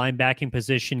outside. The linebacking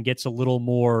position gets a little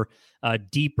more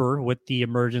deeper with the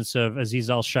emergence of Azeez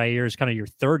Al-Shaair as kind of your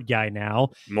third guy now.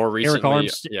 More recently,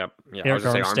 Eric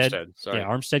Armstead.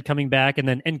 Armstead coming back, and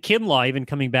Kinlaw even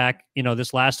coming back,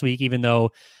 this last week, even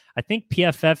though I think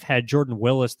PFF had Jordan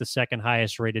Willis, the second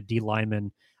highest rated D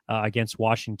lineman against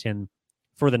Washington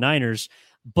for the Niners.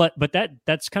 But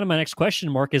that's kind of my next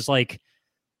question, Mark, is like,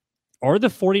 are the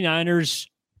 49ers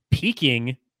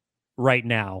peaking right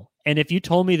now? And if you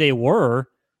told me they were,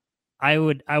 I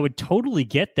would totally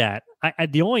get that. I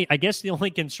guess the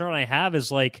only concern I have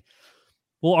is like,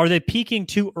 well, are they peaking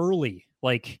too early?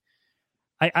 Like,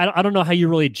 I don't know how you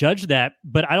really judge that,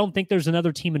 but I don't think there's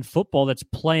another team in football that's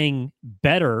playing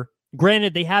better.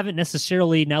 Granted, they haven't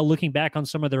necessarily, now looking back on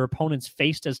some of their opponents,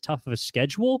 faced as tough of a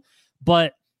schedule,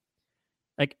 but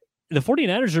like the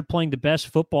 49ers are playing the best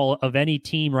football of any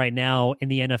team right now in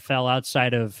the NFL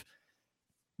outside of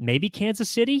maybe Kansas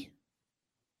City.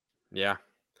 Yeah.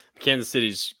 Kansas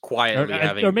City's quietly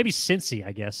having... Or maybe Cincy,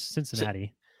 I guess.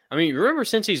 Cincinnati. I mean, remember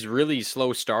Cincy's really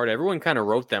slow start? Everyone kind of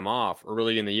wrote them off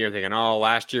early in the year thinking, oh,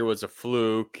 last year was a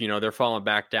fluke. You know, they're falling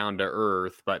back down to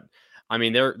earth. But, I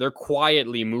mean, they're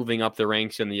quietly moving up the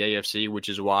ranks in the AFC, which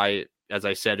is why, as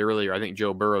I said earlier, I think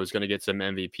Joe Burrow is going to get some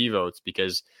MVP votes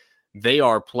because they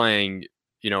are playing,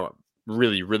 you know,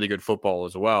 really, really good football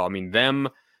as well. I mean,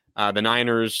 the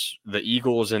Niners, the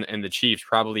Eagles, and the Chiefs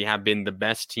probably have been the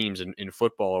best teams in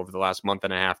football over the last month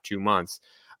and a half, 2 months.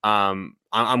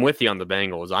 I'm with you on the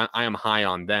Bengals. I am high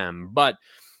on them. But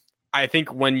I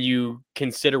think when you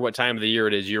consider what time of the year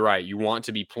it is, you're right. You want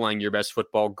to be playing your best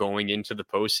football going into the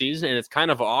postseason. And it's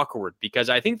kind of awkward because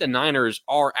I think the Niners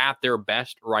are at their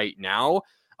best right now.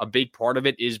 A big part of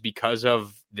it is because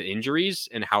of the injuries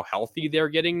and how healthy they're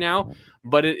getting now.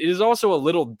 But it is also a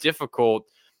little difficult,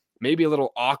 maybe a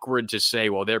little awkward to say,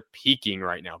 well, they're peaking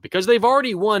right now because they've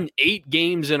already won 8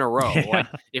 games in a row. Yeah. Like,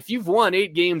 if you've won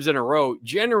 8 games in a row,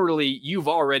 generally you've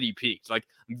already peaked. Like,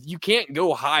 you can't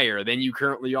go higher than you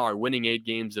currently are winning 8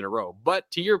 games in a row. But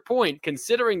to your point,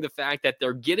 considering the fact that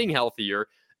they're getting healthier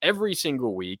every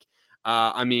single week,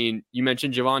 I mean, you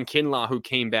mentioned Javon Kinlaw, who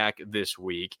came back this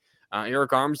week.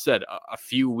 Eric Armstead a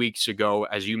few weeks ago,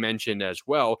 as you mentioned as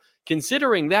well.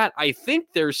 Considering that, I think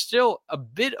there's still a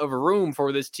bit of room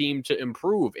for this team to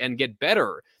improve and get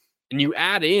better. And you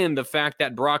add in the fact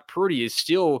that Brock Purdy is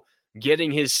still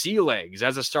getting his sea legs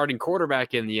as a starting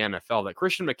quarterback in the NFL, that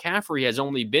Christian McCaffrey has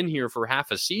only been here for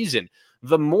half a season.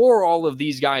 The more all of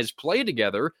these guys play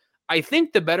together, I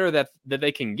think the better that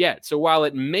they can get. So while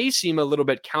it may seem a little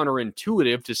bit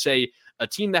counterintuitive to say a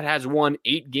team that has won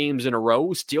 8 games in a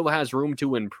row still has room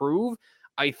to improve,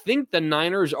 I think the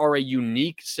Niners are a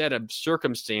unique set of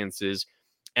circumstances.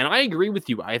 And I agree with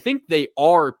you. I think they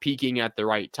are peaking at the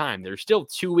right time. There's still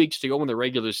 2 weeks to go in the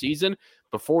regular season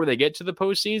before they get to the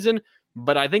postseason.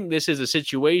 But I think this is a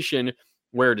situation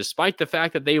where, despite the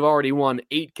fact that they've already won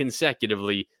 8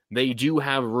 consecutively, they do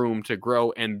have room to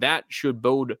grow. And that should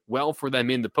bode well for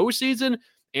them in the postseason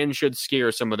and should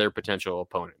scare some of their potential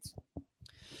opponents.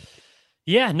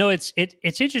 Yeah, no, it's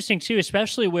interesting too,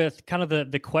 especially with kind of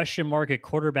the question mark at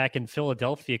quarterback in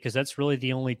Philadelphia, because that's really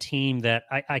the only team that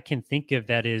I can think of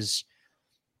that is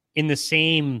in the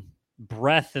same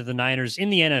breath of the Niners in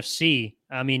the NFC.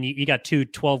 I mean, you got 2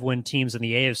 12-win teams in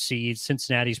the AFC.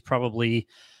 Cincinnati's probably,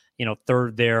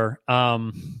 third there.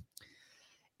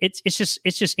 It's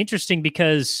just interesting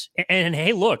because, and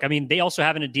hey, look, I mean, they also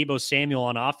have an Deebo Samuel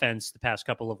on offense the past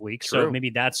couple of weeks, True. So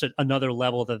maybe that's another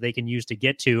level that they can use to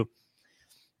get to.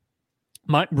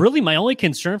 My only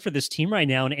concern for this team right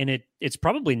now, and it's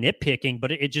probably nitpicking,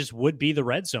 but it just would be the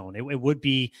red zone. It would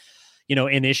be,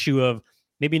 an issue of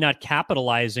maybe not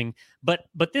capitalizing. But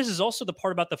this is also the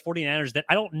part about the 49ers that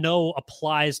I don't know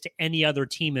applies to any other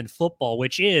team in football,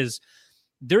 which is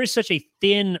there is such a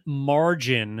thin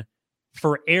margin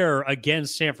for error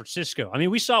against San Francisco. I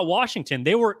mean, we saw Washington.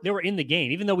 They were in the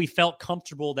game, even though we felt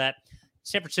comfortable that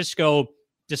San Francisco,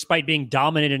 despite being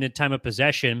dominant in a time of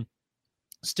possession,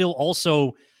 still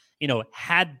also,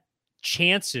 had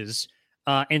chances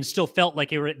and still felt like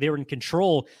they were in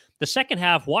control. The second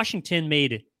half, Washington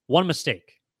made one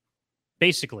mistake,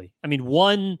 basically. I mean,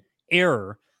 one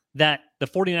error that the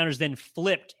 49ers then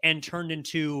flipped and turned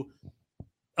into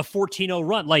a 14-0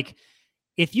 run. Like,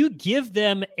 if you give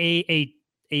them a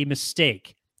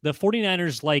mistake, the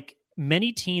 49ers, like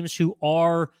many teams who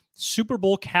are Super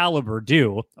Bowl caliber,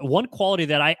 do, one quality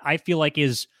that I feel like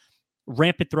is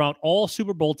rampant throughout all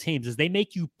Super Bowl teams is they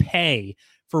make you pay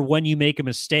for when you make a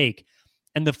mistake.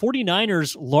 And the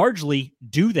 49ers largely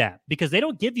do that because they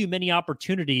don't give you many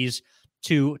opportunities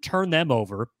to turn them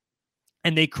over.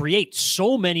 And they create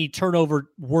so many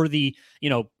turnover-worthy,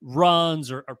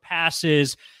 runs or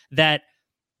passes that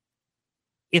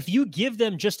if you give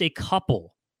them just a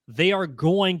couple, they are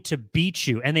going to beat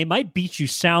you, and they might beat you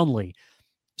soundly.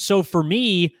 So for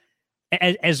me,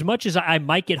 as much as I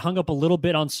might get hung up a little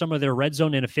bit on some of their red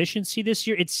zone inefficiency this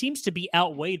year, it seems to be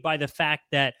outweighed by the fact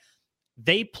that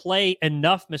they play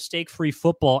enough mistake-free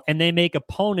football and they make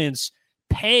opponents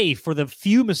pay for the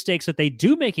few mistakes that they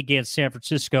do make against San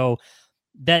Francisco,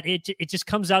 that it just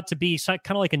comes out to be kind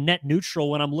of like a net neutral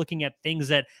when I'm looking at things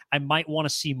that I might want to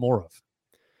see more of.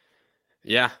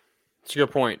 Yeah, it's a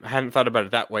good point. I hadn't thought about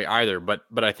it that way either, but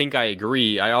I think I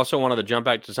agree. I also wanted to jump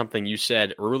back to something you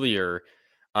said earlier.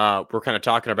 We're kind of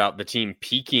talking about the team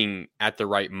peaking at the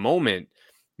right moment.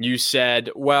 You said,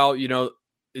 well,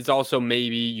 it's also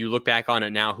maybe you look back on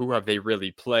it now, who have they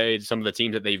really played? Some of the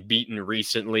teams that they've beaten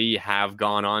recently have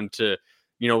gone on to,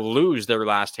 lose their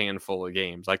last handful of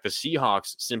games. Like the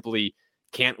Seahawks simply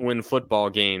can't win football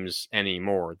games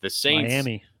anymore. The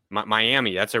Saints,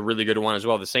 Miami, that's a really good one as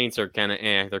well. The Saints are kind of,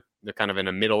 they're kind of in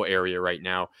a middle area right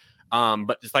now.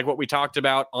 But it's like what we talked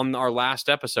about on our last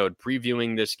episode,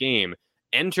 previewing this game,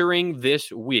 entering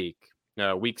this week,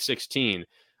 week 16,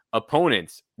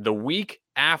 opponents the week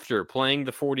after playing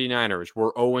the 49ers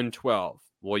were 0-12.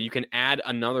 Well, you can add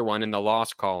another one in the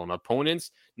loss column. Opponents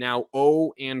now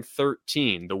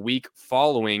 0-13 the week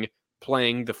following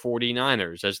playing the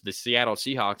 49ers, as the Seattle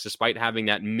Seahawks, despite having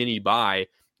that mini bye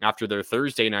after their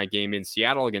Thursday night game in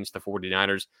Seattle against the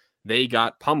 49ers, they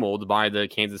got pummeled by the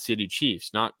Kansas City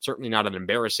Chiefs. Certainly not an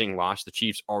embarrassing loss. The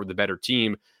Chiefs are the better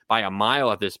team by a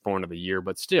mile at this point of the year,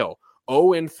 but still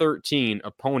 0-13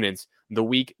 opponents the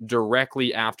week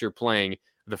directly after playing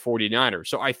the 49ers.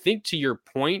 So I think, to your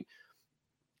point,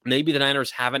 maybe the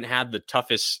Niners haven't had the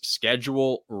toughest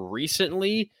schedule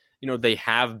recently. They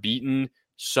have beaten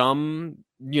some,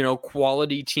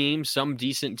 quality teams, some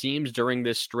decent teams during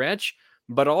this stretch.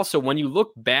 But also, when you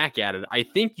look back at it, I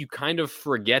think you kind of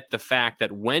forget the fact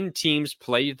that when teams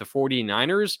play the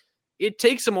 49ers, it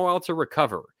takes them a while to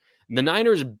recover. The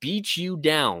Niners beat you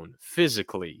down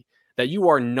physically, that you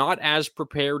are not as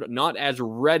prepared, not as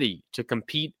ready to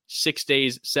compete 6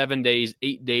 days, 7 days,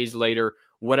 8 days later,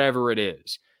 whatever it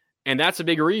is. And that's a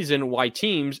big reason why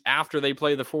teams, after they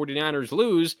play the 49ers,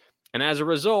 lose. And as a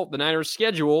result, the Niners'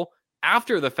 schedule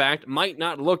after the fact might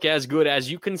not look as good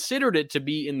as you considered it to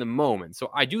be in the moment.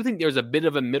 So I do think there's a bit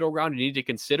of a middle ground you need to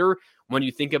consider when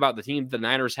you think about the teams the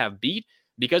Niners have beat,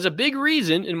 because a big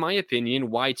reason, in my opinion,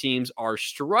 why teams are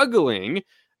struggling,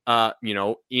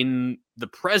 in the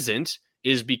present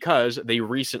is because they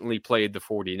recently played the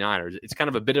 49ers. It's kind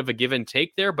of a bit of a give and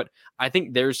take there, but I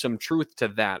think there's some truth to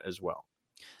that as well.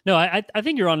 No, I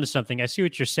think you're onto something. I see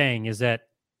what you're saying, is that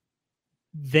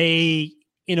they,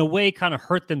 in a way, kind of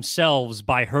hurt themselves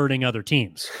by hurting other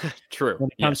teams. True.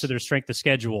 When it comes to their strength of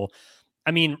schedule.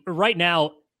 I mean, right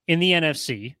now in the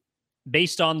NFC,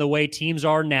 based on the way teams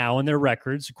are now and their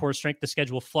records, of course, strength of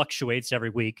schedule fluctuates every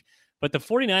week, but the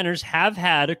 49ers have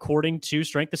had, according to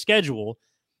strength of schedule,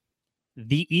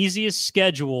 the easiest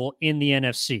schedule in the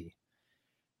NFC.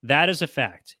 That is a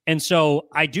fact. And so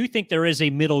I do think there is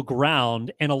a middle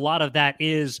ground, and a lot of that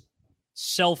is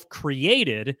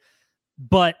self-created,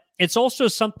 but it's also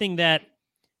something that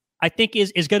I think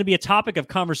is going to be a topic of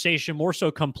conversation more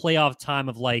so come playoff time,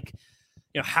 of like,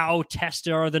 how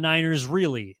tested are the Niners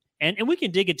really? And we can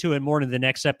dig into it more in the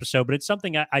next episode, but it's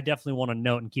something I definitely want to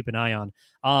note and keep an eye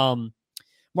on.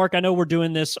 Mark, I know we're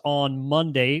doing this on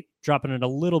Monday, dropping it a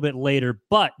little bit later,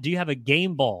 but do you have a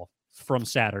game ball from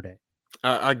Saturday?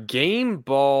 A game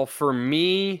ball for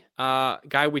me,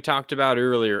 guy we talked about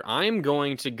earlier, I'm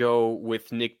going to go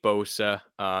with Nick Bosa.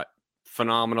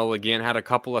 Phenomenal again, had a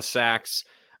couple of sacks,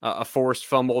 a forced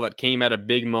fumble that came at a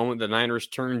big moment. The Niners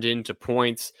turned into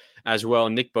points as well.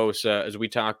 Nick Bosa, as we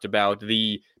talked about,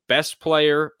 the best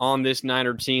player on this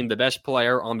Niner team, the best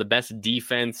player on the best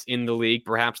defense in the league,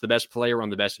 perhaps the best player on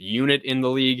the best unit in the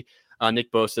league.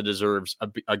 Nick Bosa deserves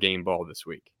a game ball this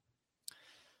week.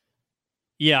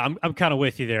 Yeah, I'm kind of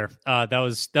with you there.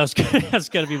 That's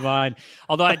going to be mine.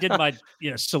 Although I did my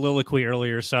soliloquy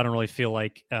earlier, so I don't really feel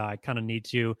like I kind of need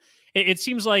to. It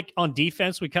seems like on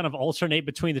defense we kind of alternate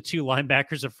between the two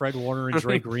linebackers of Fred Warner and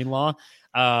Dre Greenlaw.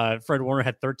 Fred Warner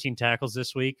had 13 tackles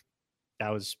this week. That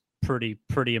was pretty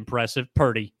impressive.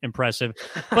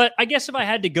 But I guess if I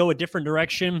had to go a different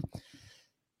direction,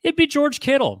 it'd be George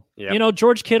Kittle. Yep.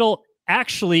 George Kittle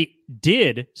actually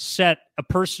did set a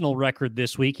personal record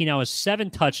this week. He now has 7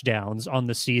 touchdowns on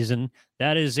the season.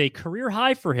 That is a career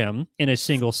high for him in a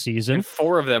single season. And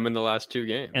 4 of them in the last 2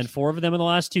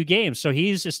 games. So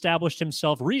he's reestablished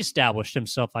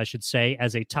himself, I should say,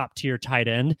 as a top-tier tight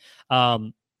end.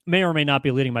 May or may not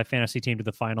be leading my fantasy team to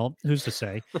the final. Who's to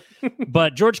say?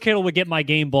 But George Kittle would get my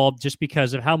game ball just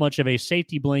because of how much of a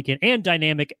safety blanket and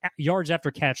dynamic yards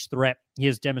after catch threat he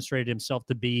has demonstrated himself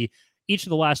to be each of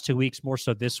the last 2 weeks, more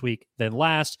so this week than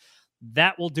last.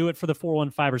 That will do it for the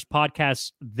 415ers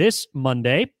podcast this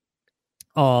Monday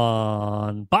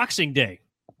on Boxing Day.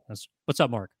 What's up,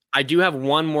 Mark? I do have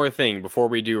one more thing before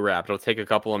we do wrap. It'll take a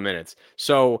couple of minutes.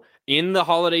 So in the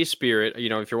holiday spirit,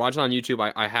 if you're watching on YouTube,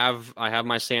 I have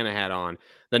my Santa hat on.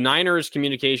 The Niners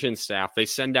communication staff, they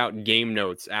send out game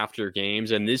notes after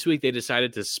games. And this week they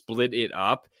decided to split it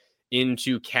up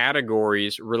into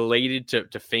categories related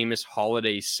to famous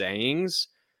holiday sayings.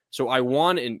 So I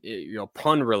want,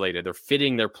 pun related. They're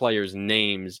fitting their players'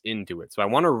 names into it. So I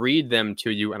want to read them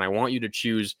to you, and I want you to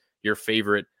choose your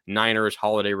favorite Niners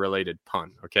holiday related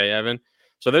pun. Okay, Evan?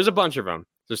 So there's a bunch of them.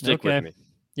 So stick with me.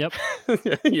 Yep.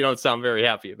 You don't sound very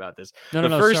happy about this.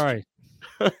 No, sorry.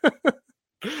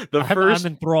 I'm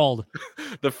enthralled.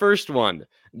 The first one,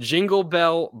 Jingle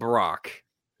Bell Brock.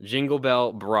 Jingle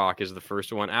Bell Brock is the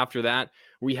first one. After that,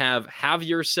 we have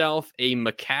Yourself a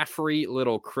McCaffrey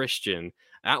Little Christian.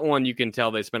 That one you can tell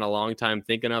they spent a long time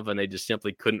thinking of, and they just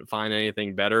simply couldn't find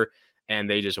anything better, and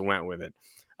they just went with it.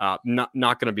 Not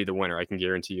going to be the winner, I can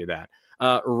guarantee you that.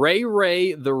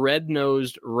 Ray the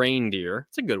Red-Nosed Reindeer.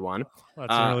 It's a good one.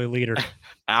 That's an early leader.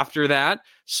 After that,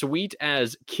 Sweet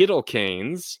as Kittle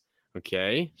Canes.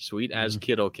 Okay, Sweet as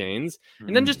Kittle Canes.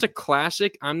 And then just a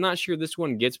classic. I'm not sure this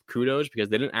one gets kudos because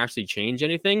they didn't actually change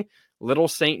anything. Little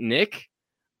Saint Nick.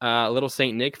 Little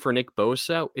Saint Nick for Nick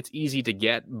Bosa. It's easy to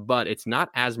get, but it's not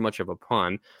as much of a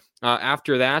pun.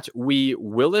 After that, we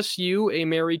Willis you a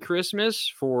Merry Christmas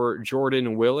for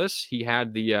Jordan Willis. He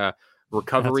had the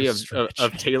recovery of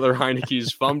Taylor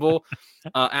Heineke's fumble.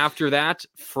 After that,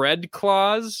 Fred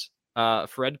Claus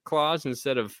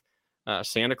instead of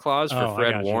Santa Claus for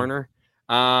Fred Warner.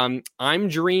 I'm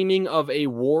Dreaming of a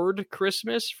Ward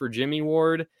Christmas for Jimmy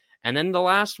Ward. And then the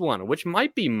last one, which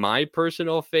might be my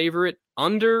personal favorite,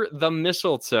 Under the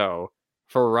Mistletoe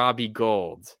for Robbie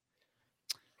Gold.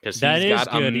 Because that is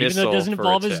good. Even though it doesn't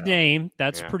involve his name,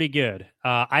 that's pretty good.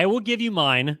 I will give you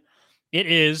mine. It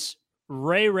is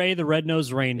Ray the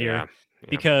Red-Nosed Reindeer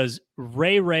because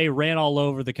Ray ran all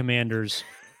over the Commanders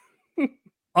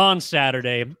on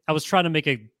Saturday. I was trying to make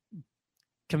a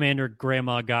Commander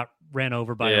grandma got ran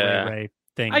over by a Ray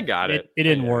thing. I got it. It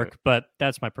didn't work, but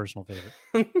that's my personal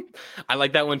favorite. I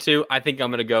like that one too. I think I'm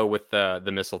going to go with the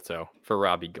mistletoe for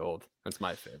Robbie Gold. That's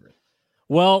my favorite.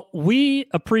 Well, we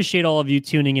appreciate all of you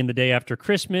tuning in the day after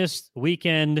Christmas. The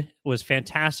weekend was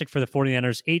fantastic for the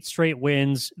 49ers. 8 straight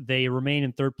wins. They remain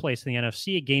in third place in the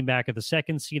NFC, a game back of the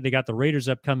second seed. They got the Raiders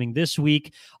upcoming this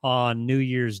week on New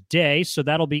Year's Day, so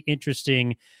that'll be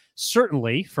interesting,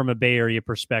 certainly from a Bay Area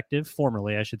perspective,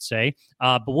 formerly, I should say.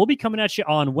 But we'll be coming at you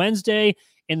on Wednesday.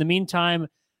 In the meantime,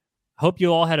 hope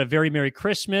you all had a very Merry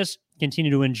Christmas.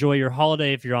 Continue to enjoy your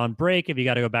holiday if you're on break, if you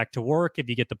got to go back to work, if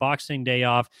you get the Boxing Day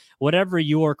off, whatever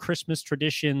your Christmas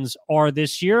traditions are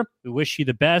this year. We wish you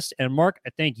the best. And Mark, I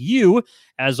thank you,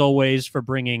 as always, for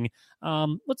bringing,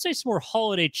 let's say, some more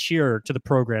holiday cheer to the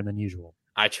program than usual.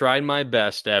 I tried my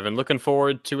best, Evan. Looking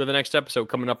forward to the next episode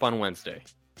coming up on Wednesday.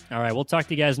 All right, we'll talk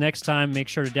to you guys next time. Make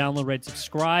sure to download, rate,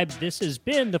 subscribe. This has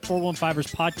been the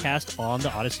 415ers podcast on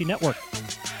the Odyssey Network.